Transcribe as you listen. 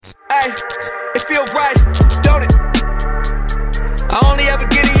It feel right, don't it? I only ever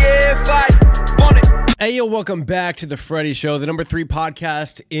get it, yeah, if I want it. Hey, yo, welcome back to The Freddy Show, the number 3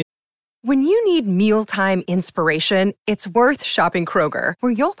 podcast in... When you need mealtime inspiration, it's worth shopping Kroger,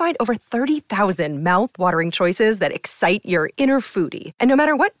 where you'll find over 30,000 mouth-watering choices that excite your inner foodie. And no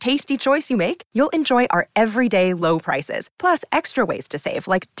matter what tasty choice you make, you'll enjoy our everyday low prices, plus extra ways to save,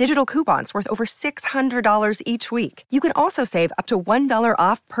 like digital coupons worth over $600 each week. You can also save up to $1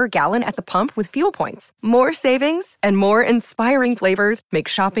 off per gallon at the pump with fuel points. More savings and more inspiring flavors make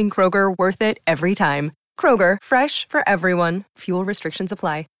shopping Kroger worth it every time. Kroger, fresh for everyone. Fuel restrictions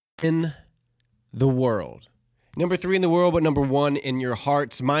apply. In the world. Number 3 in the world, but number 1 in your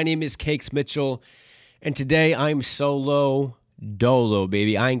hearts. My name is Cakes Mitchell, and today I'm solo dolo,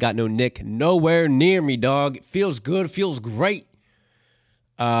 baby. I ain't got no Nick nowhere near me, dog. It feels good, feels great.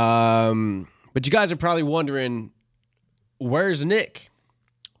 But you guys are probably wondering, where's Nick?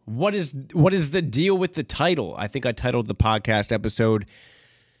 What is the deal with the title? I think I titled the podcast episode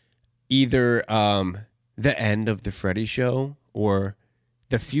either The End of the Freddy Show or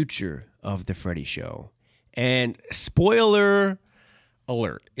The Future of the Freddy Show. And spoiler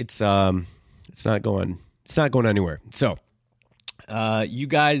alert, it's not going anywhere. So, you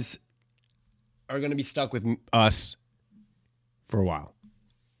guys are going to be stuck with us for a while.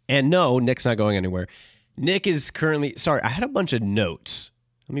 And no, Nick's not going anywhere. Nick is currently, sorry, I had a bunch of notes.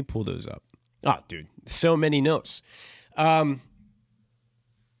 Let me pull those up. Oh, dude, so many notes. The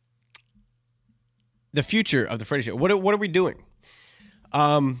future of the Freddy Show. What are we doing?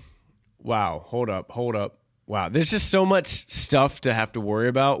 Wow, hold up. Wow, there's just so much stuff to have to worry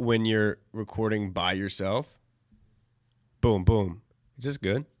about when you're recording by yourself. Boom, boom. Is this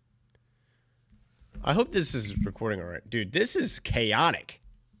good? I hope this is recording all right. Dude, this is chaotic.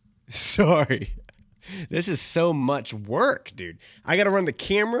 Sorry. This is so much work, dude. I got to run the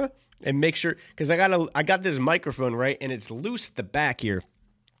camera and make sure, because I got this microphone, right, and it's loose at the back here.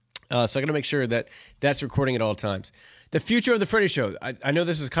 So I got to make sure that that's recording at all times. The future of the Freddy Show. I know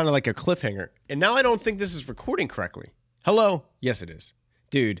this is kind of like a cliffhanger, and now I don't think this is recording correctly. Hello? Yes, it is.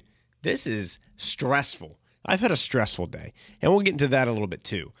 Dude, this is stressful. I've had a stressful day, and we'll get into that a little bit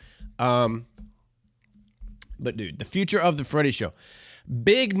too. But dude, the future of the Freddy Show.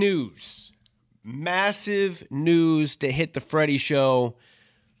 Big news. Massive news to hit the Freddy Show.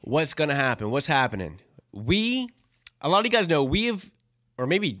 What's going to happen? What's happening? A lot of you guys know, or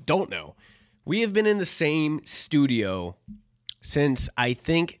maybe don't know, we have been in the same studio since, I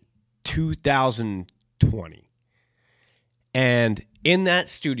think, 2020. And in that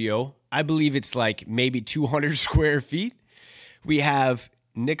studio, I believe it's like maybe 200 square feet. We have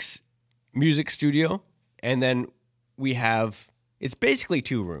Nick's music studio, and then we have, it's basically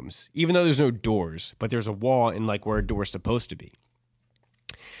 2 rooms, even though there's no doors, but there's a wall in like where a door's supposed to be.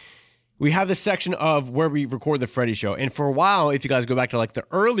 We have this section of where we record the Freddy Show. And for a while, if you guys go back to like the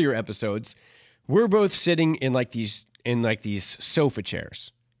earlier episodes, we're both sitting in like these sofa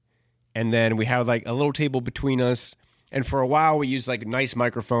chairs. And then we have like a little table between us. And for a while, we used like nice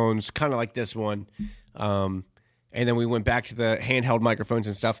microphones, kind of like this one. And then we went back to the handheld microphones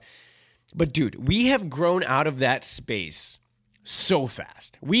and stuff. But dude, we have grown out of that space so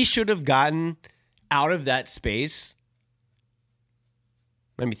fast. We should have gotten out of that space.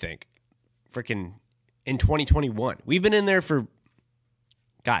 Let me think. Freaking in 2021. We've been in there for,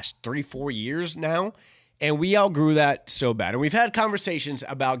 3-4 years now, and we outgrew that so bad. And we've had conversations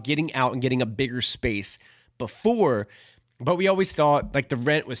about getting out and getting a bigger space before, but we always thought like the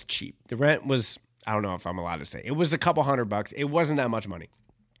rent was cheap. The rent was, I don't know if I'm allowed to say, it was a couple $100. It wasn't that much money.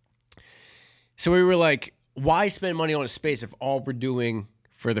 So we were like, why spend money on a space if all we're doing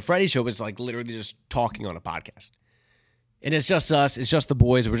for the Freddy Show is like literally just talking on a podcast? And it's just us. It's just the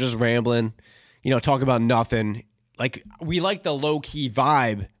boys. We're just rambling, talking about nothing. Like, we like the low-key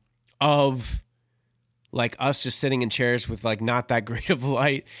vibe of, like, us just sitting in chairs with, like, not that great of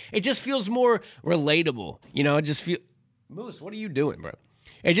light. It just feels more relatable. It just feels... Moose, what are you doing, bro?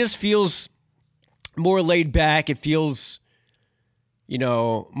 It just feels more laid back. It feels,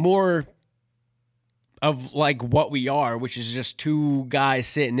 more of, like, what we are, which is just 2 guys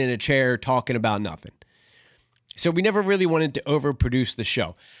sitting in a chair talking about nothing. So we never really wanted to overproduce the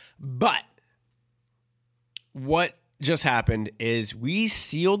show. But what just happened is we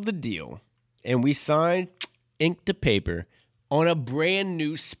sealed the deal and we signed ink to paper on a brand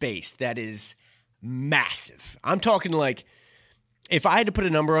new space that is massive. I'm talking like, if I had to put a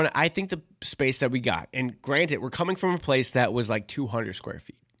number on it, I think the space that we got, and granted, we're coming from a place that was like 200 square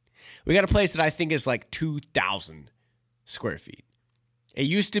feet. We got a place that I think is like 2,000 square feet. It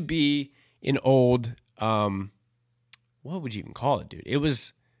used to be an old, what would you even call it, dude? It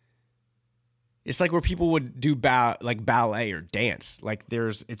was It's like where people would do ballet or dance. Like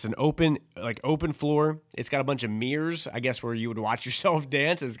it's an open floor. It's got a bunch of mirrors, I guess, where you would watch yourself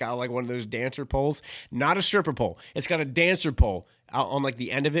dance. It's got like one of those dancer poles, not a stripper pole. It's got a dancer pole out on like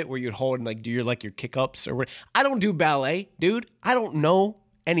the end of it where you'd hold and like do your kick ups or what. I don't do ballet, dude. I don't know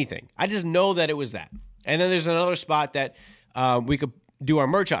anything. I just know that it was that. And then there's another spot that we could do our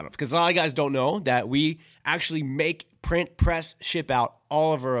merch out of, because a lot of guys don't know that we actually make, print, press, ship out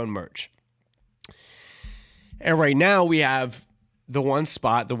all of our own merch. And right now we have the one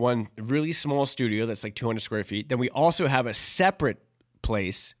spot, the one really small studio that's like 200 square feet. Then we also have a separate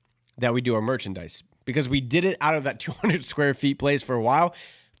place that we do our merchandise, because we did it out of that 200 square feet place for a while.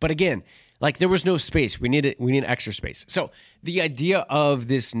 But again, like there was no space. We need extra space. So the idea of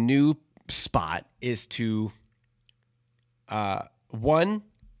this new spot is to, one,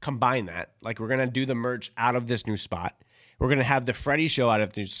 combine that. Like we're going to do the merch out of this new spot. We're going to have the Freddie Show out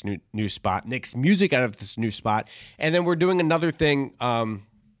of this new spot, Nick's music out of this new spot. And then we're doing another thing me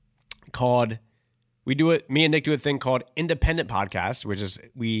and Nick do a thing called Independent Podcast, which is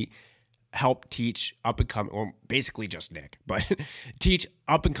we help teach up-and-coming, or basically just Nick, but teach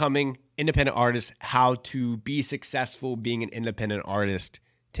up-and-coming independent artists how to be successful being an independent artist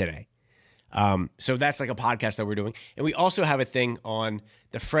today. So that's like a podcast that we're doing. And we also have a thing on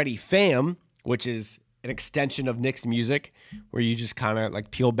the Freddie Fam, which is an extension of Nick's music, where you just kind of like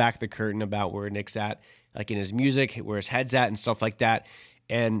peel back the curtain about where Nick's at, like in his music, where his head's at and stuff like that.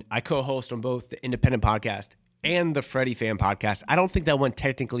 And I co-host on both the Independent Podcast and the Freddie Fam Podcast. I don't think that one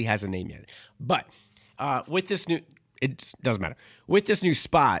technically has a name yet, but with this new, it doesn't matter. With this new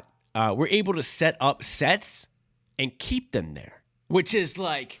spot, we're able to set up sets and keep them there, which is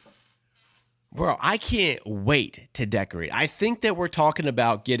like, bro, I can't wait to decorate. I think that we're talking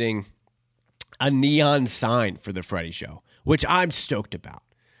about getting a neon sign for the Freddie Show, which I'm stoked about.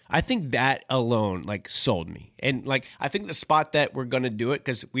 I think that alone like sold me. And like, I think the spot that we're going to do it,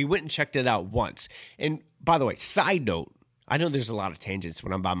 because we went and checked it out once. And by the way, side note, I know there's a lot of tangents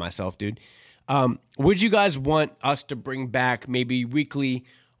when I'm by myself, dude. Would you guys want us to bring back maybe weekly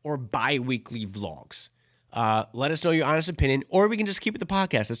or bi-weekly vlogs? Let us know your honest opinion, or we can just keep it the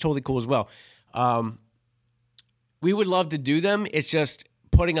podcast. That's totally cool as well. We would love to do them. It's just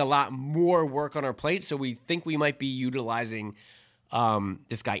putting a lot more work on our plate. So we think we might be utilizing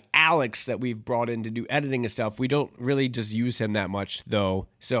this guy, Alex, that we've brought in to do editing and stuff. We don't really just use him that much, though.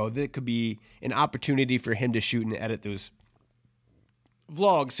 So that could be an opportunity for him to shoot and edit those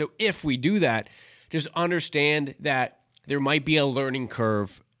vlogs. So if we do that, just understand that there might be a learning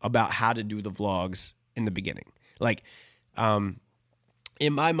curve about how to do the vlogs in the beginning. Like,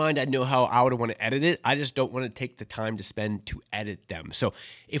 in my mind, I know how I would want to edit it. I just don't want to take the time to spend to edit them. So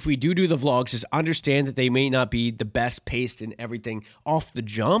if we do the vlogs, just understand that they may not be the best paced and everything off the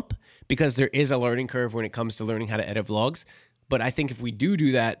jump, because there is a learning curve when it comes to learning how to edit vlogs. But I think if we do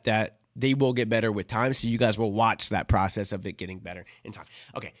that they will get better with time. So you guys will watch that process of it getting better in time.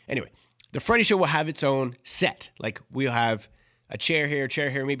 Okay, anyway, the Freddie Show will have its own set. Like we'll have a chair here,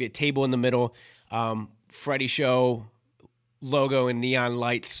 maybe a table in the middle. Freddie Show logo and neon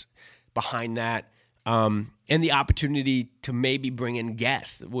lights behind that. And the opportunity to maybe bring in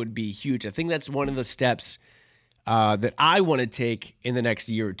guests would be huge. I think that's one of the steps that I want to take in the next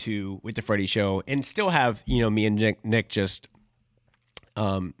year or two with the Freddie Show, and still have, me and Nick just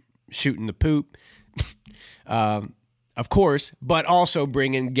shooting the poop, of course, but also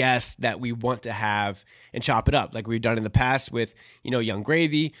bring in guests that we want to have and chop it up like we've done in the past with, Young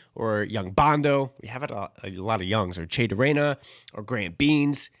Gravy or Young Bondo. We have a lot of Youngs, or Che Dorena or Grant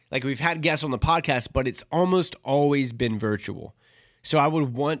Beans. Like we've had guests on the podcast, but it's almost always been virtual. So I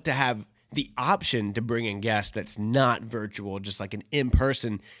would want to have the option to bring in guests that's not virtual, just like an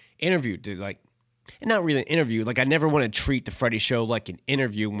in-person interview to and not really an interview. Like I never want to treat the Freddie Show like an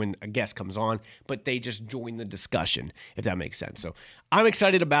interview when a guest comes on, but they just join the discussion, if that makes sense. So I'm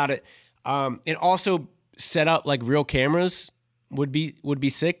excited about it. And also set up like real cameras would be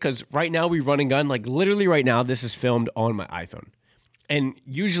sick, because right now we run and gun. Like literally right now, this is filmed on my iPhone. And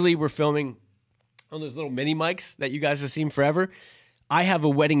usually we're filming on those little mini mics that you guys have seen forever. I have a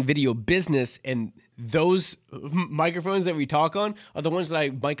wedding video business, and those microphones that we talk on are the ones that I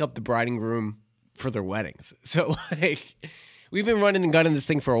mic up the bride and groom for their weddings. So like we've been running and gunning this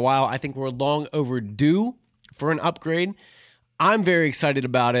thing for a while. I think we're long overdue for an upgrade. I'm very excited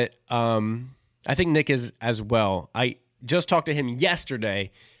about it. I think Nick is as well. I just talked to him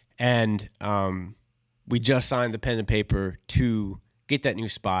yesterday, and we just signed the pen and paper to get that new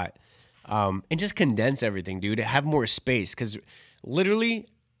spot, and just condense everything, dude, to have more space. Because literally,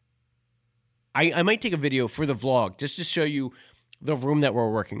 I might take a video for the vlog just to show you the room that we're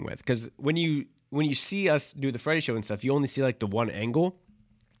working with. Because when you see us do the Friday show and stuff, you only see like the one angle.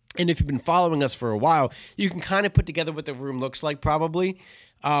 And if you've been following us for a while, you can kind of put together what the room looks like probably.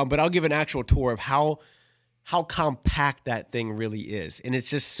 But I'll give an actual tour of how compact that thing really is. And it's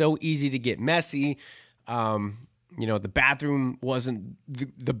just so easy to get messy. The bathroom wasn't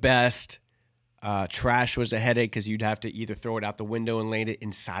the best. Trash was a headache because you'd have to either throw it out the window and land it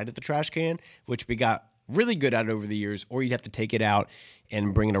inside of the trash can, which we got really good at over the years, or you'd have to take it out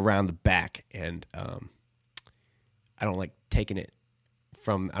and bring it around the back. And I don't like taking it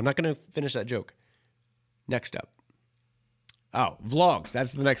from... I'm not going to finish that joke. Next up. Oh, vlogs.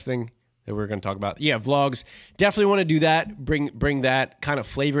 That's the next thing that we're going to talk about. Yeah, vlogs. Definitely want to do that. Bring that kind of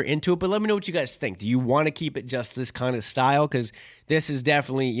flavor into it. But let me know what you guys think. Do you want to keep it just this kind of style? Because this is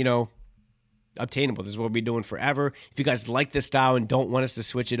definitely, obtainable. This is what we'll be doing forever. If you guys like this style and don't want us to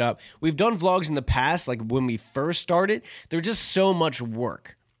switch it up, we've done vlogs in the past, like when we first started. They're just so much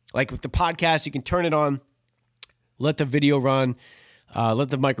work. Like with the podcast, you can turn it on, let the video run, let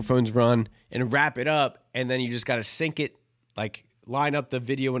the microphones run, and wrap it up, and then you just got to sync it, like line up the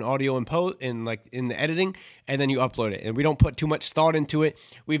video and audio and post and like in the editing, and then you upload it. And we don't put too much thought into it.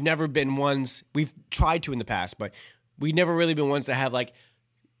 We've never been ones, we've tried to in the past, but we've never really been ones that have like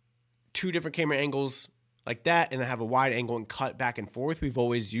 2 different camera angles like that and then have a wide angle and cut back and forth. We've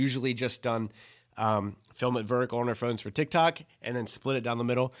always usually just done film it vertical on our phones for TikTok and then split it down the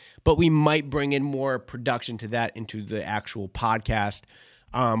middle. But we might bring in more production to that into the actual podcast.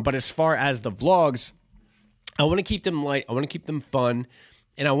 But as far as the vlogs, I want to keep them light. I want to keep them fun.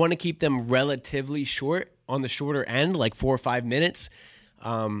 And I want to keep them relatively short, on the shorter end, like 4 or 5 minutes.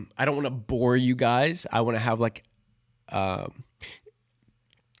 I don't want to bore you guys. I want to have like...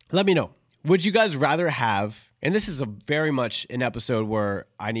 Let me know. Would you guys rather have, and this is a very much an episode where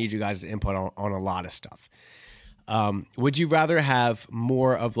I need you guys' input on a lot of stuff. Would you rather have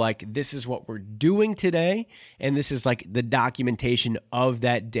more of like, this is what we're doing today, and this is like the documentation of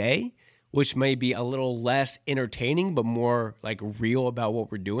that day, which may be a little less entertaining, but more like real about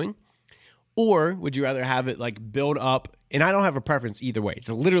what we're doing? Or would you rather have it like build up, and I don't have a preference either way. It's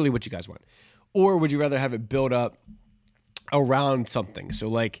literally what you guys want. Or would you rather have it build up around something? So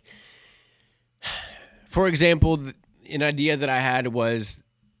like, for example, an idea that I had was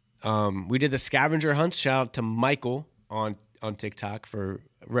we did the scavenger hunts. Shout out to Michael on TikTok for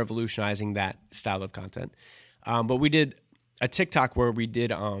revolutionizing that style of content. But we did a TikTok where we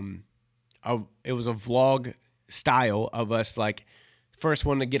did it was a vlog style of us like first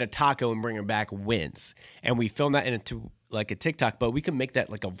one to get a taco and bring it back wins, and we filmed that into like a TikTok, but we can make that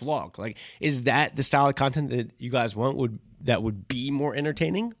like a vlog. Like, is that the style of content that you guys want? That would be more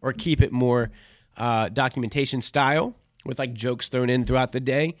entertaining, or keep it more documentation style with like jokes thrown in throughout the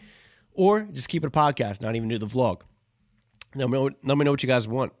day, or just keep it a podcast, not even do the vlog? Let me know what you guys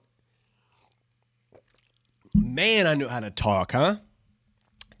want. Man, I know how to talk, huh?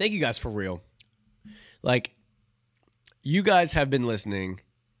 Thank you guys for real. Like, you guys have been listening,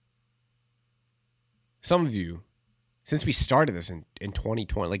 some of you, since we started this in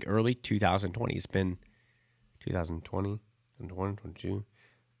 2020, like early 2020. It's been 2020, 2022,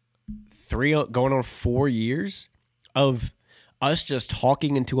 3 going on 4 years of us just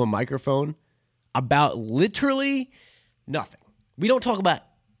talking into a microphone about literally nothing. We don't talk about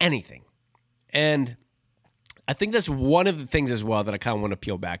anything. And I think that's one of the things as well that I kind of want to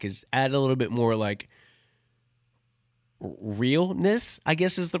peel back, is add a little bit more like realness, I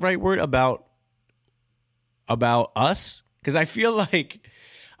guess is the right word, about us. Because I feel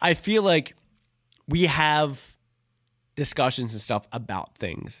like we have discussions and stuff about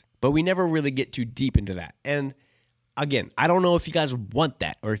things, but we never really get too deep into that. And again, I don't know if you guys want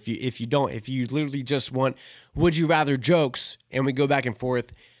that, or if you don't, if you literally just want would you rather jokes and we go back and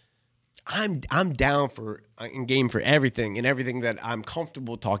forth. I'm down for and game for everything, and everything that I'm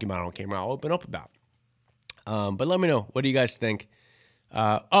comfortable talking about on camera, I'll open up about. But let me know, what do you guys think?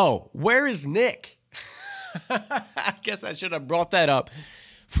 Where is Nick? I guess I should have brought that up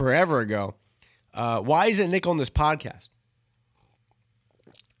forever ago. Why isn't Nick on this podcast?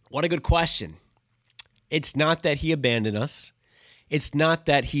 What a good question. It's not that he abandoned us. It's not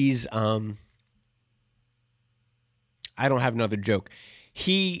that he's, I don't have another joke.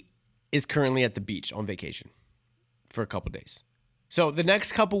 He is currently at the beach on vacation for a couple days. So the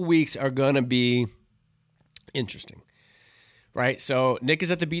next couple weeks are going to be interesting, right? So Nick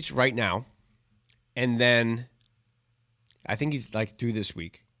is at the beach right now. And then I think he's like through this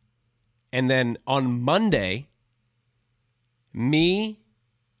week. And then on Monday, me,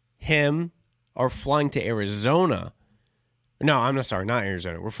 him are flying to Arizona. No, I'm not sorry, not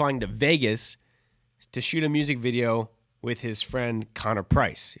Arizona. We're flying to Vegas to shoot a music video with his friend Connor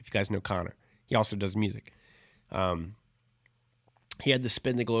Price. If you guys know Connor, he also does music. He had the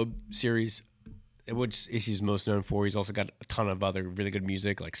Spin the Globe series, which he's most known for. He's also got a ton of other really good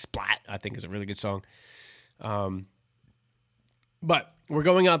music, like Splat, I think is a really good song. But we're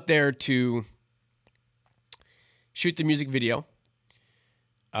going out there to shoot the music video,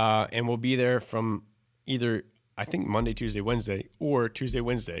 and we'll be there from either, I think, Monday, Tuesday, Wednesday, or Tuesday,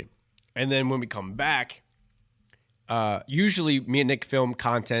 Wednesday. And then when we come back, usually me and Nick film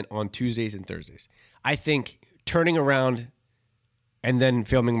content on Tuesdays and Thursdays. I think turning around and then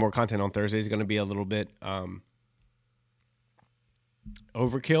filming more content on Thursdays is going to be a little bit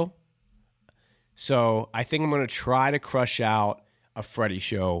overkill. So I think I'm going to try to crush out a Freddie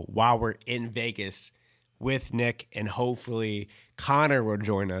show while we're in Vegas with Nick, and hopefully Connor will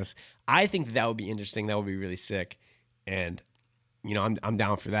join us. I think that would be interesting. That would be really sick. And, you know, I'm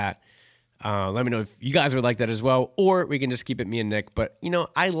down for that. Let me know if you guys would like that as well, or we can just keep it me and Nick. But, you know,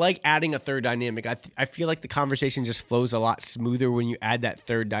 I like adding a third dynamic. I feel like the conversation just flows a lot smoother when you add that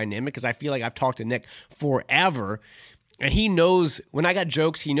third dynamic, because I feel like I've talked to Nick forever, and he knows when I got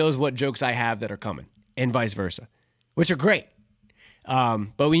jokes, he knows what jokes I have that are coming, and vice versa, which are great. But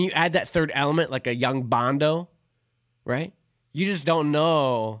when you add that third element, like a young Bondo, right? You just don't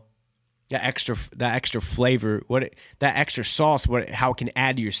know that extra flavor, that extra sauce, how it can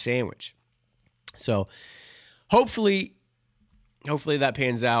add to your sandwich. So hopefully that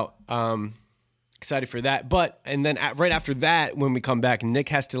pans out. Excited for that. And then right after that, when we come back, Nick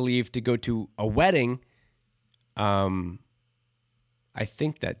has to leave to go to a wedding. I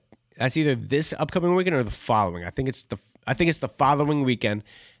think that's either this upcoming weekend or the following. I think it's the following weekend.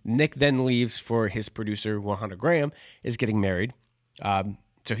 Nick then leaves for his producer, 100 Graham, is getting married.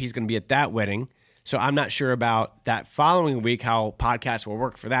 So he's going to be at that wedding. So I'm not sure about that following week, how podcasts will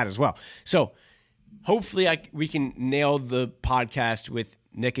work for that as well. So hopefully we can nail the podcast with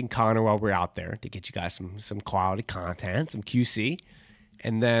Nick and Connor while we're out there to get you guys some quality content, some QC.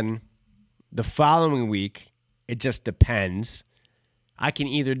 And then the following week, it just depends. I can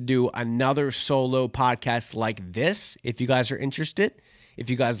either do another solo podcast like this, if you guys are interested. If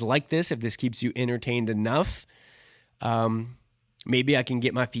you guys like this, if this keeps you entertained enough, maybe I can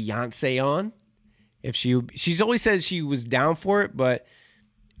get my fiance on. If she's always said she was down for it, but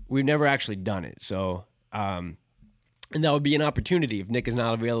we've never actually done it. So, and that would be an opportunity if Nick is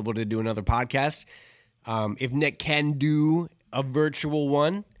not available to do another podcast. If Nick can do a virtual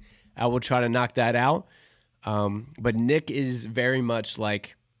one, I will try to knock that out. But Nick is very much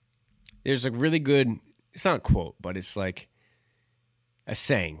like, there's a really good, it's not a quote, but it's like a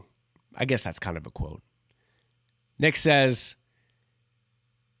saying. I guess that's kind of a quote. Nick says,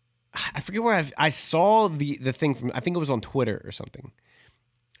 I forget where I saw the thing from, I think it was on Twitter or something.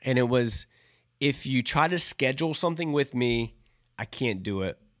 And it was, if you try to schedule something with me, I can't do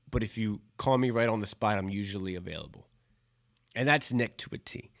it. But if you call me right on the spot, I'm usually available. And that's Nick to a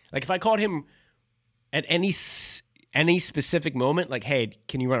T. Like if I called him at any specific moment, like, hey,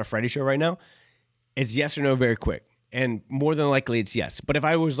 can you run a Friday show right now? It's yes or no very quick. And more than likely it's yes. But if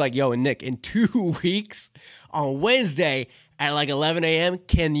I was like, yo, and Nick, in 2 weeks on Wednesday at like 11 a.m.,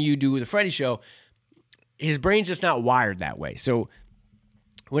 can you do the Friday show? His brain's just not wired that way. So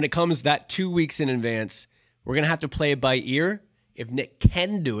when it comes that 2 weeks in advance, we're going to have to play it by ear. If Nick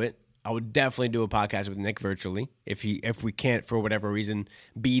can do it, I would definitely do a podcast with Nick virtually. If we can't, for whatever reason,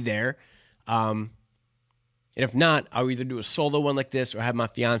 be there. And if not, I'll either do a solo one like this or have my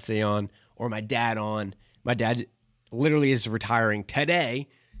fiance on or my dad on. My dad literally is retiring today.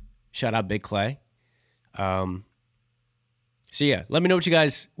 Shout out Big Clay. So yeah, let me know what you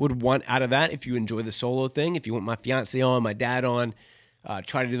guys would want out of that. If you enjoy the solo thing, if you want my fiance on, my dad on,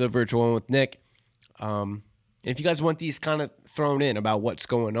 try to do the virtual one with Nick. And if you guys want these kind of thrown in about what's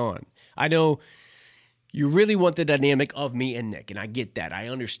going on, I know you really want the dynamic of me and Nick, and I get that. I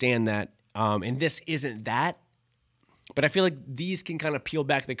understand that. And this isn't that. But I feel like these can kind of peel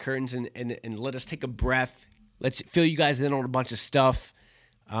back the curtains and let us take a breath. Let's fill you guys in on a bunch of stuff.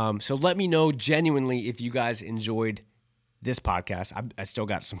 So let me know genuinely if you guys enjoyed this podcast. I still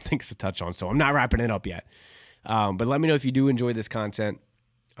got some things to touch on, so I'm not wrapping it up yet. But let me know if you do enjoy this content.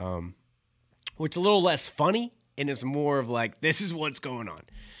 Which is a little less funny, and it's more of like, this is what's going on.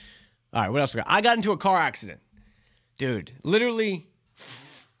 All right, what else we got? I got into a car accident. Dude, literally.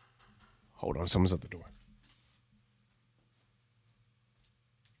 Hold on, someone's at the door.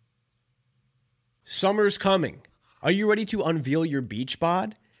 Summer's coming. Are you ready to unveil your beach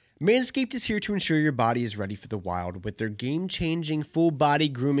bod? Manscaped is here to ensure your body is ready for the wild with their game-changing full-body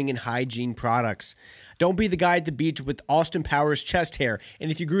grooming and hygiene products. Don't be the guy at the beach with Austin Powers chest hair, and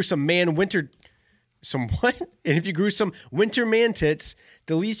if you grew some man winter Some what? And if you grew some winter man tits,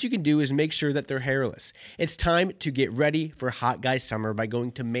 the least you can do is make sure that they're hairless. It's time to get ready for hot guy summer by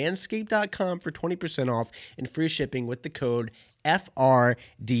going to manscaped.com for 20% off and free shipping with the code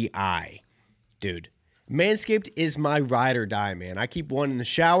FRDI. Dude, Manscaped is my ride or die, man. I keep one in the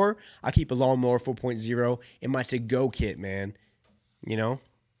shower. I keep a Lawnmower 4.0 in my to-go kit, man. You know?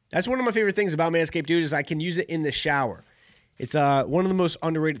 That's one of my favorite things about Manscaped, dude, is I can use it in the shower. It's one of the most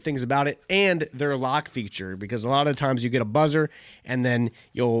underrated things about it, and their lock feature, because a lot of times you get a buzzer and then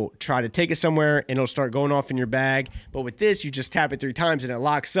you'll try to take it somewhere and it'll start going off in your bag. But with this, you just tap it 3 times and it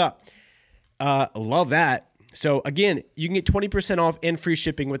locks up. Love that. So again, you can get 20% off and free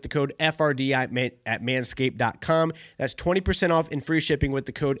shipping with the code FRDI at manscaped.com. That's 20% off and free shipping with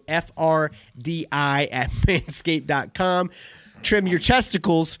the code FRDI at manscaped.com. Trim your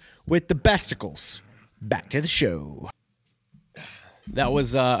chesticles with the besticles. Back to the show. That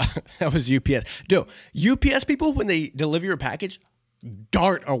was UPS. Dude, UPS people, when they deliver your package,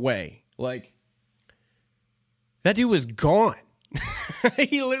 dart away. Like, that dude was gone.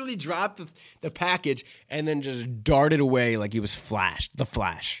 He literally dropped the package and then just darted away like he was the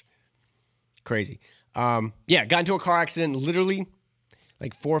Flash. Crazy. Yeah, got into a car accident literally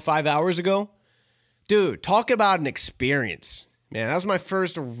like 4 or 5 hours ago. Dude, talk about an experience. Man, that was my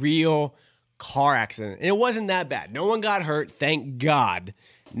first real car accident. And it wasn't that bad. No one got hurt. Thank God.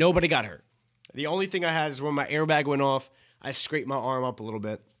 Nobody got hurt. The only thing I had is when my airbag went off, I scraped my arm up a little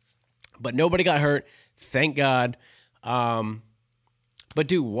bit. But nobody got hurt. Thank God. But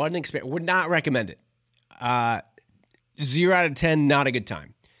dude, what an experience. Would not recommend it. 0 out of 10, not a good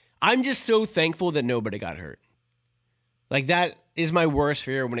time. I'm just so thankful that nobody got hurt. Like, that is my worst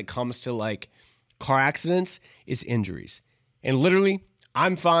fear when it comes to like car accidents, is injuries. And literally,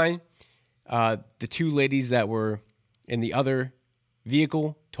 I'm fine. The 2 ladies that were in the other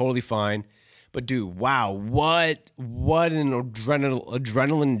vehicle, totally fine. But dude, wow, what an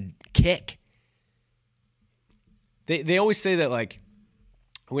adrenaline kick. They always say that, like,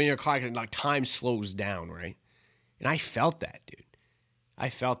 when you're in a car accident, like, time slows down, right? And I felt that, dude. I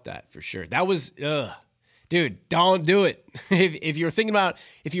felt that for sure. That was, dude, don't do it. If you were thinking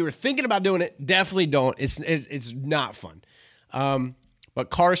about doing it, definitely don't. It's not fun. But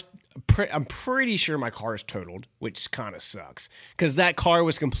cars, I'm pretty sure my car is totaled, which kind of sucks because that car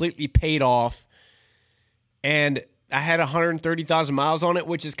was completely paid off, and I had 130,000 miles on it,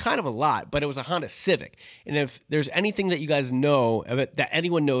 which is kind of a lot, but it was a Honda Civic. And if there's anything that you guys know, that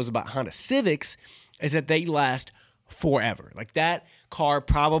anyone knows about Honda Civics, is that they last forever. Like, that car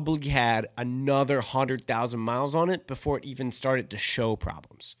probably had another 100,000 miles on it before it even started to show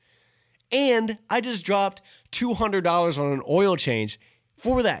problems. And I just dropped $200 on an oil change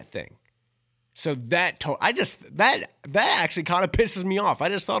for that thing. So that actually kind of pisses me off. I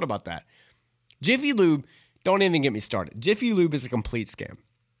just thought about that. Jiffy Lube, don't even get me started. Jiffy Lube is a complete scam.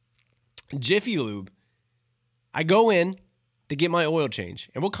 Jiffy Lube, I go in to get my oil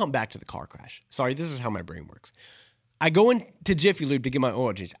change, and we'll come back to the car crash. Sorry, this is how my brain works. I go into Jiffy Lube to get my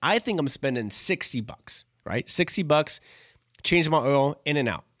oil change. I think I'm spending $60, right? $60, change my oil in and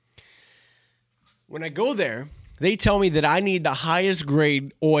out. When I go there, they tell me that I need the highest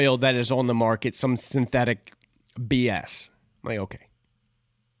grade oil that is on the market, some synthetic BS. I'm like, okay.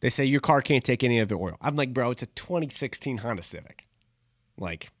 They say your car can't take any other oil. I'm like, bro, it's a 2016 Honda Civic.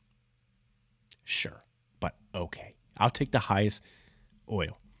 Like, sure, but okay. I'll take the highest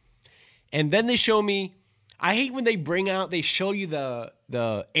oil. And then they show me, I hate when they show you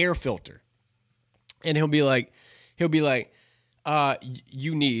the air filter. And he'll be like,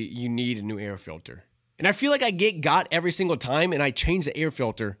 you need a new air filter. And I feel like I get got every single time, and I change the air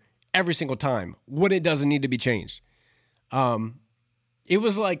filter every single time when it doesn't need to be changed. It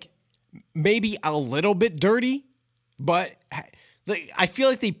was like maybe a little bit dirty, but like, I feel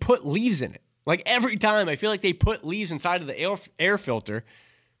like they put leaves in it. Like, every time I feel like they put leaves inside of the air filter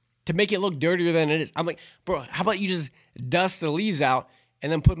to make it look dirtier than it is. I'm like, bro, how about you just dust the leaves out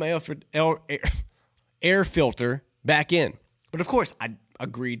and then put my air filter back in? But of course, I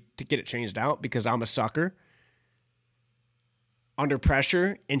agreed to get it changed out because I'm a sucker. Under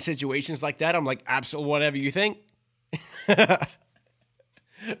pressure in situations like that, I'm like, absolutely, whatever you think.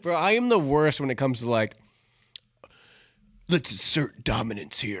 Bro, I am the worst when it comes to, like, let's assert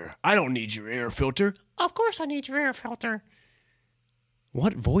dominance here. I don't need your air filter. Of course I need your air filter.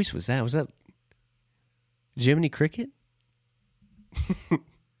 What voice was that? Was that Jiminy Cricket?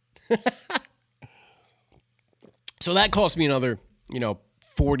 So that cost me another, $40,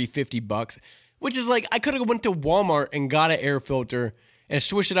 $50, which is like, I could have went to Walmart and got an air filter and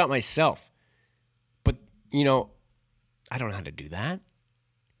swished it out myself. But, I don't know how to do that.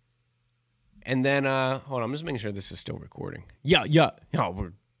 And then, hold on, I'm just making sure this is still recording. Yeah. Oh,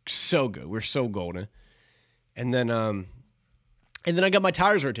 we're so good. We're so golden. And then I got my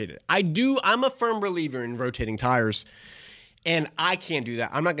tires rotated. I'm a firm believer in rotating tires, and I can't do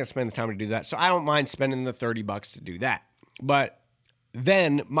that. I'm not going to spend the time to do that. So I don't mind spending the $30 to do that. But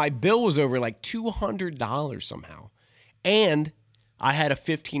then my bill was over like $200 somehow. And I had a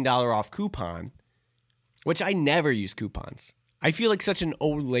 $15 off coupon, which I never use coupons. I feel like such an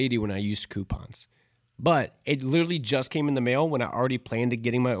old lady when I used coupons. But it literally just came in the mail when I already planned to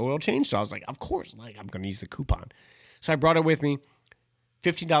getting my oil change. So I was like, of course, like I'm going to use the coupon. So I brought it with me,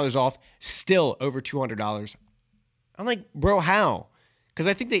 $15 off, still over $200. I'm like, bro, how? Because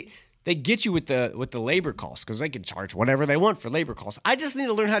I think they get you with the labor costs because they can charge whatever they want for labor costs. I just need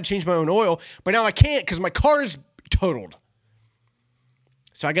to learn how to change my own oil, but now I can't because my car is totaled.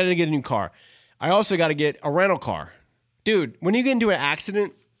 So I got to get a new car. I also got to get a rental car. Dude, when you get into an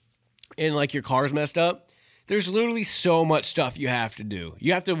accident and like your car's messed up, there's literally so much stuff you have to do.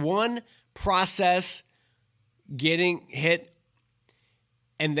 You have to, one, process getting hit,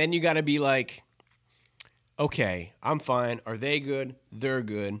 and then you got to be like, okay, I'm fine. Are they good? They're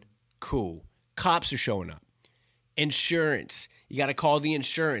good. Cool. Cops are showing up. Insurance. You got to call the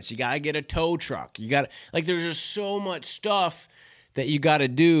insurance. You got to get a tow truck. You got to, like, there's just so much stuff that you got to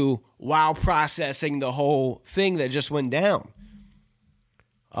do while processing the whole thing that just went down.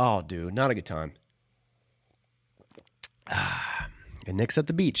 Oh, dude, not a good time. And Nick's at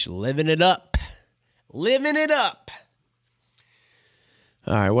the beach, living it up. Living it up.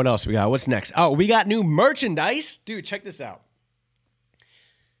 All right, what else we got? What's next? Oh, we got new merchandise. Dude, check this out.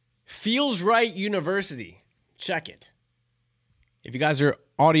 Feels Right University. Check it. If you guys are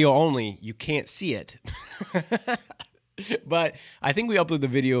audio only, you can't see it. But I think we upload the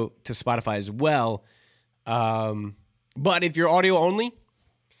video to Spotify as well. But if you're audio only,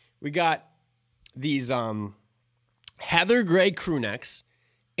 we got these Heather Gray crew necks,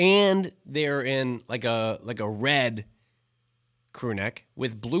 and they're in like a red crew neck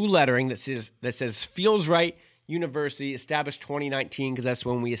with blue lettering that says Feels Right University, established 2019, because that's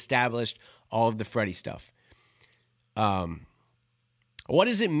when we established all of the Freddie stuff. What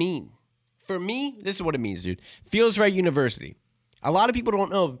does it mean? For me, this is what it means, dude. Feels Right University. A lot of people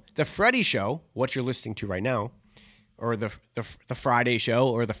don't know the Freddie Show, what you're listening to right now, or the Friday Show,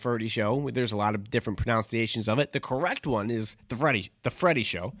 or the Ferdy Show. There's a lot of different pronunciations of it. The correct one is the Freddie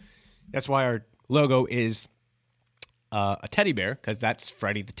Show. That's why our logo is a teddy bear, because that's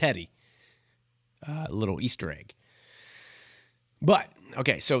Freddie the Teddy. Little Easter egg. But,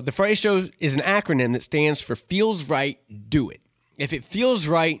 okay, so the Freddie Show is an acronym that stands for Feels Right, Do It. If it feels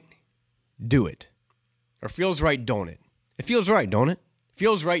right, do it. Or feels right, don't it. It feels right, don't it?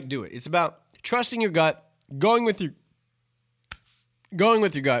 Feels right, do it. It's about trusting your gut, going with your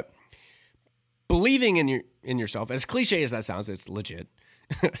gut, believing in yourself. As cliche as that sounds, it's legit.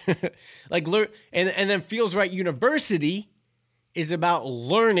 Like and then Feels Right University is about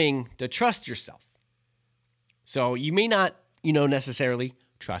learning to trust yourself. So you may not, necessarily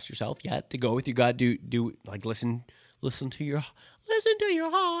trust yourself yet to go with your gut. Do like listen to your heart. Listen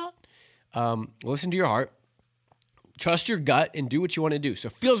to your heart. Trust your gut and do what you want to do. So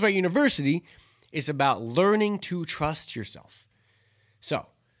Feels Right University is about learning to trust yourself. So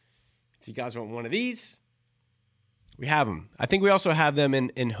if you guys want one of these, we have them. I think we also have them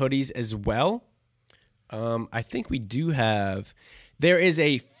in hoodies as well. I think we do have. There is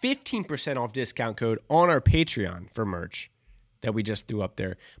a 15% off discount code on our Patreon for merch that we just threw up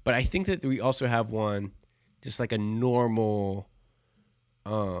there. But I think that we also have one, just like a normal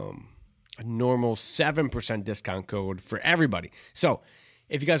 7% discount code for everybody. So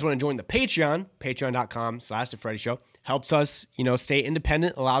if you guys want to join the Patreon, patreon.com/The Freddie Show, helps us, stay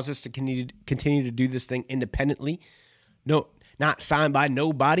independent, allows us to continue to do this thing independently. No, not signed by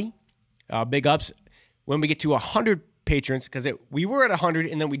nobody. Big ups. When we get to 100 patrons, because we were at 100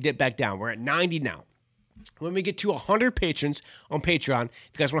 and then we dipped back down. We're at 90 now. When we get to 100 patrons on Patreon,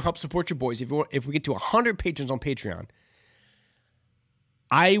 if you guys want to help support your boys, if we get to 100 patrons on Patreon,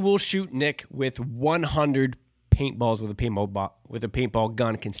 I will shoot Nick with 100 paintballs with a paintball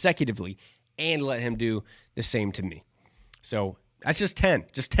gun consecutively, and let him do the same to me. So that's just 10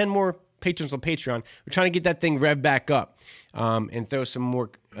 more patrons on Patreon. We're trying to get that thing revved back up, and throw some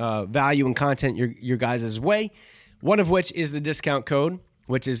more value and content your guys' way. One of which is the discount code,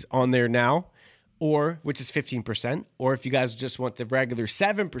 which is on there now, or which is 15%. Or if you guys just want the regular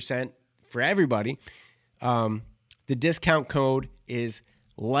 7% for everybody, the discount code is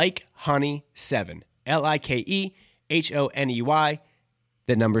LikeHoney7. LikeHoney,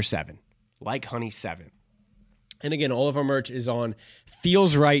 the number 7. LikeHoney7. And again, all of our merch is on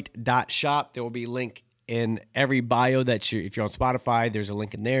feelsright.shop. There will be a link in every bio that if you're on Spotify, there's a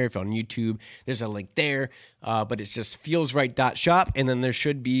link in there. If you're on YouTube, there's a link there. But it's just feelsright.shop. And then there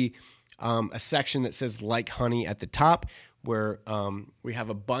should be a section that says Like Honey at the top, where we have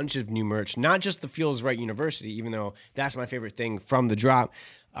a bunch of new merch, not just the Feels Right University, even though that's my favorite thing from the drop.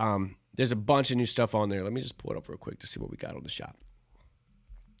 There's a bunch of new stuff on there. Let me just pull it up real quick to see what we got on the shop.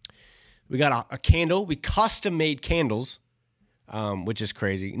 We got a candle. We custom made candles, which is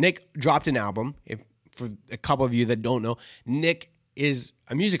crazy. Nick dropped an album. For a couple of you that don't know, Nick is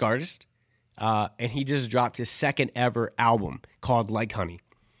a music artist, and he just dropped his second ever album called Like Honey.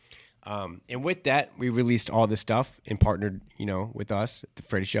 And with that, we released all this stuff and partnered, with us at the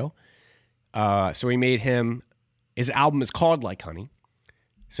Freddie Show. So we made his album is called Like Honey.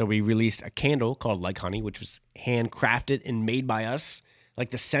 So we released a candle called Like Honey, which was handcrafted and made by us.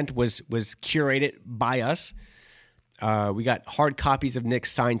 Like the scent was curated by us. We got hard copies of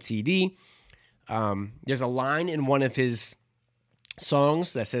Nick's signed CD. There's a line in one of his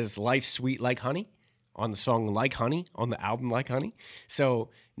songs that says "Life's sweet like honey" on the song "Like Honey" on the album "Like Honey." So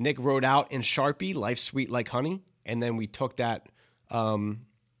Nick wrote out in Sharpie "Life's sweet like honey," and then we took that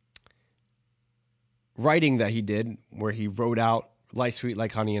writing that he did, where he wrote out "Life's sweet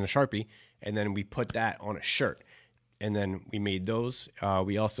like honey" in a Sharpie, and then we put that on a shirt. And then we made those.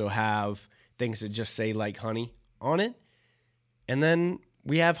 We also have things that just say "Like Honey" on it. And then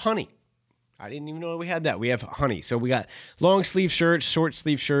we have honey. I didn't even know we had that. We have honey. So we got long sleeve shirts, short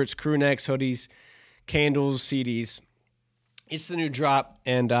sleeve shirts, crew necks, hoodies, candles, CDs. It's the new drop.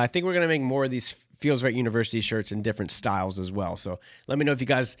 And I think we're going to make more of these Feels Right University shirts in different styles as well. So let me know if you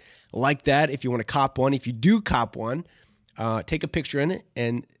guys like that. If you want to cop one. If you do cop one, take a picture in it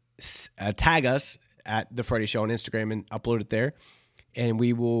and tag us at The Freddie Show on Instagram and upload it there, and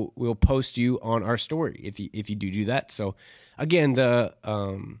we'll post you on our story if you do that. So again, there's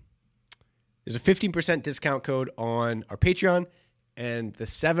a 15% discount code on our Patreon, and the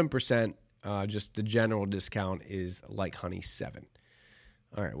 7%, just the general discount, is Like Honey 7.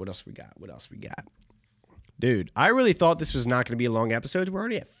 All right, what else we got? Dude, I really thought this was not going to be a long episode. We're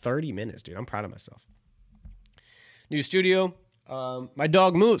already at 30 minutes, dude. I'm proud of myself. New studio. My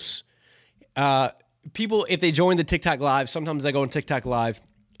dog Moose. People, if they join the TikTok Live, sometimes I go on TikTok Live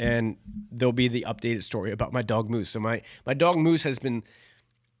and there'll be the updated story about my dog Moose. So my dog Moose has been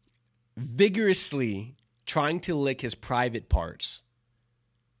vigorously trying to lick his private parts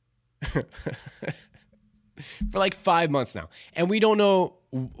for like 5 months now. And we didn't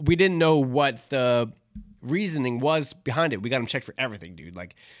know what the reasoning was behind it. We got him checked for everything, dude.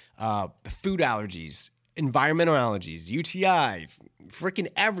 Like food allergies, environmental allergies, UTI, freaking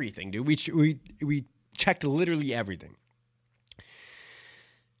everything, dude. We checked literally everything.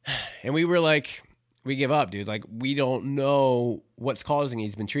 And we were like, we give up, dude. Like, we don't know what's causing it.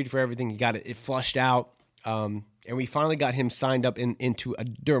 He's been treated for everything. He got it flushed out. And we finally got him signed up into a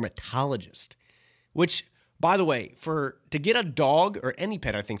dermatologist, which, by the way, to get a dog or any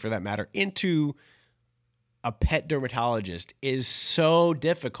pet, I think for that matter, into a pet dermatologist is so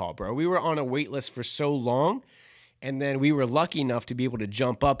difficult, bro. We were on a wait list for so long, and then we were lucky enough to be able to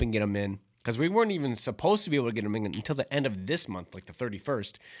jump up and get him in, because we weren't even supposed to be able to get him in until the end of this month, like the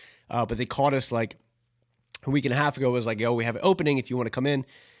 31st. But they called us like a week and a half ago. It was like, yo, we have an opening if you want to come in.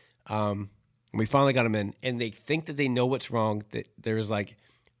 And we finally got him in, and they think that they know what's wrong. That there's like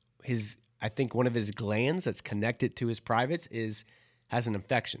I think one of his glands that's connected to his privates has an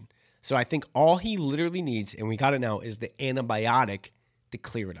infection. So I think all he literally needs, and we got it now, is the antibiotic to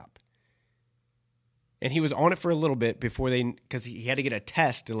clear it up. And he was on it for a little bit because he had to get a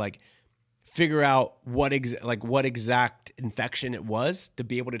test to like figure out what exact infection it was to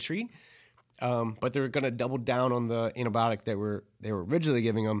be able to treat. But they're going to double down on the antibiotic they were originally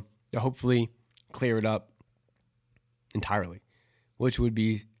giving him to hopefully clear it up entirely, which would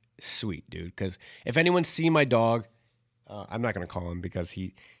be sweet, dude. Because if anyone's seen my dog, I'm not going to call him because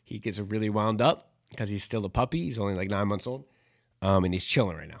he gets really wound up because he's still a puppy. He's only like 9 months old, and he's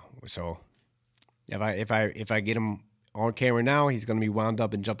chilling right now. So if I get him on camera now, he's going to be wound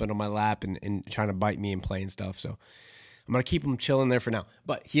up and jumping on my lap and trying to bite me and play and stuff. So I'm going to keep him chilling there for now.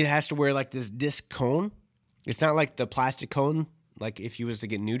 But he has to wear like this disc cone. It's not like the plastic cone, like if he was to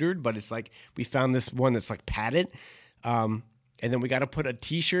get neutered, but it's like we found this one that's like padded. And then we got to put a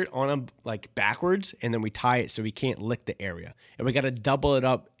T-shirt on him like backwards, and then we tie it so he can't lick the area. And we got to double it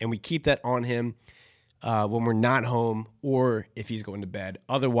up, and we keep that on him when we're not home or if he's going to bed.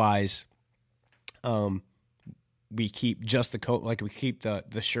 Otherwise, we keep just the coat, like we keep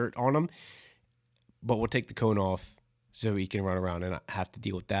the shirt on him, but we'll take the cone off so he can run around and not have to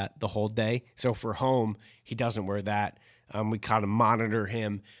deal with that the whole day. So for home, he doesn't wear that. We kind of monitor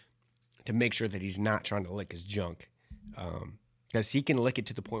him to make sure that he's not trying to lick his junk, because he can lick it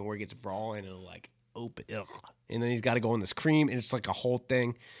to the point where it gets raw and it'll like open, and then he's got to go in this cream, and it's like a whole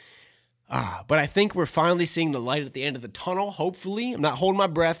thing. But I think we're finally seeing the light at the end of the tunnel, hopefully. I'm not holding my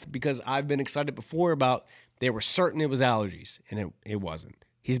breath because I've been excited before about they were certain it was allergies, and it wasn't.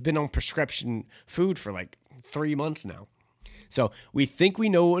 He's been on prescription food for like 3 months now. So we think we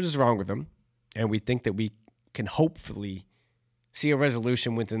know what is wrong with him, and we think that we can hopefully see a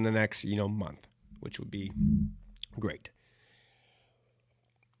resolution within the next, month, which would be great.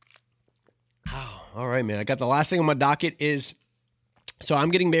 Oh, all right, man. I got the last thing on my docket is, so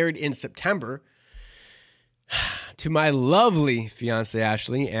I'm getting married in September to my lovely fiance,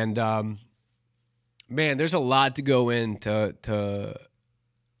 Ashley. And, man, there's a lot to go into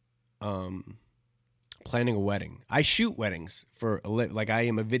planning a wedding. I shoot weddings for I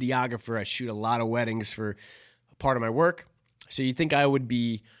am a videographer. I shoot a lot of weddings for part of my work. So you think I would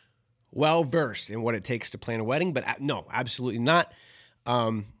be well-versed in what it takes to plan a wedding, but no, absolutely not.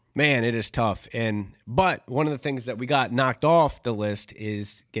 Man, it is tough. But one of the things that we got knocked off the list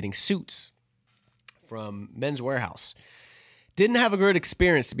is getting suits from Men's Wearhouse. Didn't have a great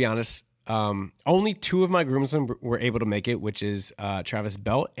experience, to be honest. Only 2 of my groomsmen were able to make it, which is Travis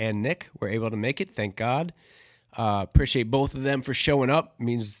Belt and Nick were able to make it. Thank God. Appreciate both of them for showing up. It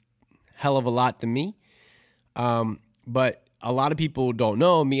means hell of a lot to me. But a lot of people don't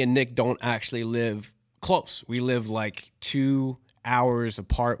know, me and Nick don't actually live close. We live like 2 hours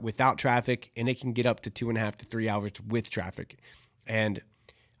apart without traffic, and it can get up to 2.5 to 3 hours with traffic. And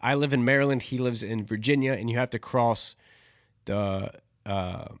I live in Maryland. He lives in Virginia, and you have to cross the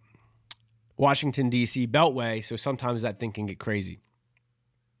Washington, D.C. Beltway, so sometimes that thing can get crazy.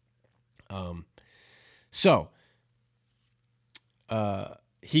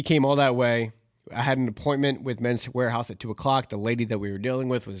 He came all that way. I had an appointment with Men's Wearhouse at 2 o'clock. The lady that we were dealing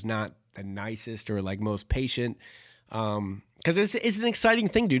with was not the nicest or like most patient. Because it's an exciting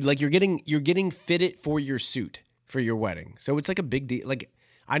thing, dude. Like you're getting fitted for your suit for your wedding, so it's like a big deal. Like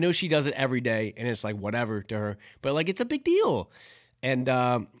I know she does it every day, and it's like whatever to her, but like it's a big deal. And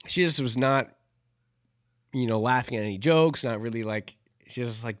she just was not, laughing at any jokes. Not really like she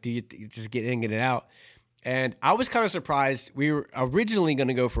was just like, do you just get in, get it out? And I was kind of surprised. We were originally going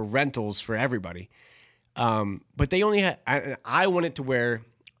to go for rentals for everybody, but they only had. I wanted to wear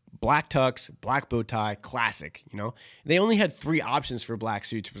black tux, black bow tie, classic. They only had 3 options for black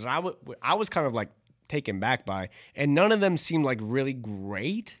suits, which I was kind of like taken back by, and none of them seemed like really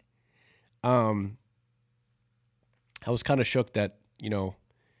great. I was kind of shook that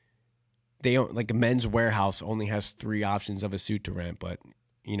they don't, like, a Men's Wearhouse only has 3 options of a suit to rent, but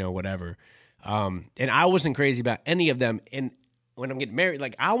whatever. And I wasn't crazy about any of them. And when I'm getting married,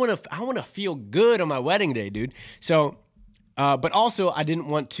 like I want to feel good on my wedding day, dude. So, but also I didn't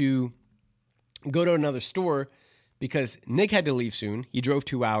want to go to another store because Nick had to leave soon. He drove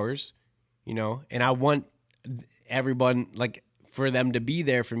 2 hours, and I want everyone, like, for them to be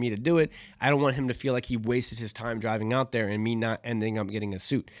there for me to do it. I don't want him to feel like he wasted his time driving out there and me not ending up getting a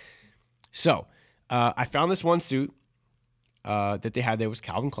suit. So I found this one suit that they had there. Was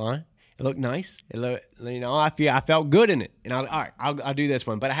Calvin Klein. It looked nice. It looked, I felt good in it. And I was like, all right, I'll do this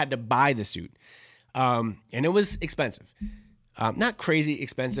one. But I had to buy the suit. And it was expensive. Not crazy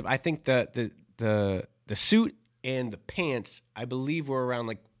expensive. I think the suit and the pants, I believe, were around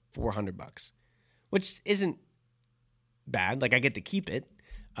like $400, which isn't bad. Like I get to keep it.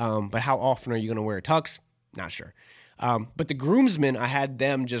 But how often are you going to wear a tux? Not sure. But the groomsmen, I had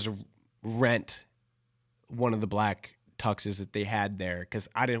them just rent one of the black tuxes that they had there because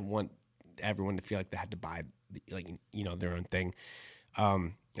I didn't want everyone to feel like they had to buy their own thing.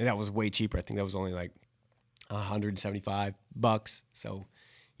 And that was way cheaper. I think that was only like $175. So,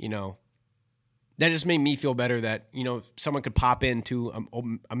 that just made me feel better that, someone could pop into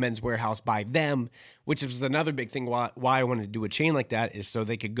a Men's Wearhouse by them, which is another big thing why I wanted to do a chain like that is so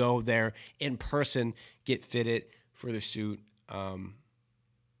they could go there in person, get fitted for the suit.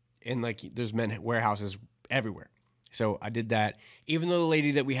 And like there's Men's Wearhouses everywhere. So I did that. Even though the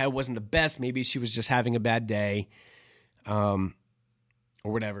lady that we had wasn't the best, maybe she was just having a bad day, or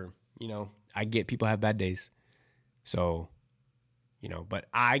whatever. I get people have bad days. So, but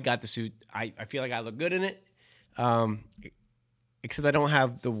I got the suit. I feel like I look good in it. Except I don't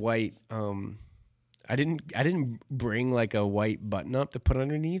have the white. I didn't bring like a white button up to put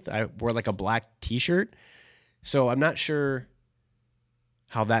underneath. I wore like a black t-shirt. So I'm not sure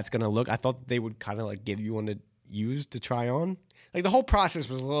how that's going to look. I thought they would kind of like give you one to use to try on. like the whole process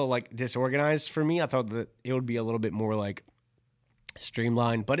was a little like disorganized for me. I thought that it would be a little bit more like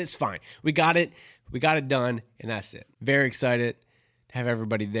streamlined, but it's fine. We got it done, and that's it. Very excited to have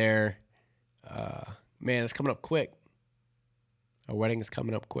everybody there. Man, it's coming up quick. Our wedding is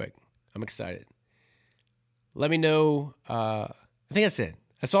coming up quick. I'm excited. Let me know. I think that's it.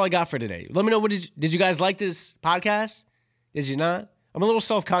 That's all I got for today. Let me know, did you guys like this podcast? Did you not? I'm a little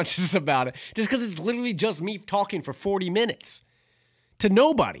self-conscious about it just because it's literally just me talking for 40 minutes to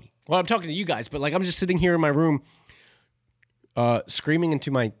nobody. Well, I'm talking to you guys, but like I'm just sitting here in my room screaming into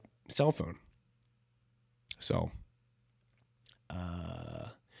my cell phone. So,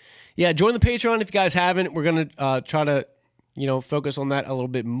 yeah, join the Patreon if you guys haven't. We're going to try to, focus on that a little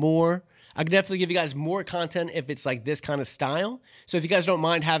bit more. I can definitely give you guys more content if it's like this kind of style. So if you guys don't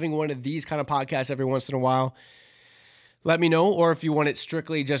mind having one of these kind of podcasts every once in a while, let me know. Or if you want it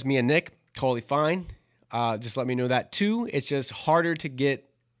strictly just me and Nick, totally fine. Just let me know that too. It's just harder to get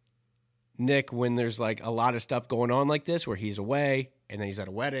Nick when there's like a lot of stuff going on like this where he's away and then he's at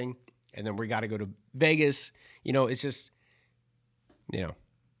a wedding and then we got to go to Vegas. It's just,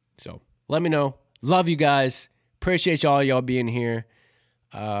 so let me know. Love you guys. Appreciate y'all being here.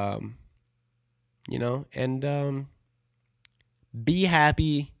 And be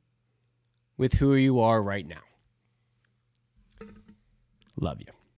happy with who you are right now. Love you.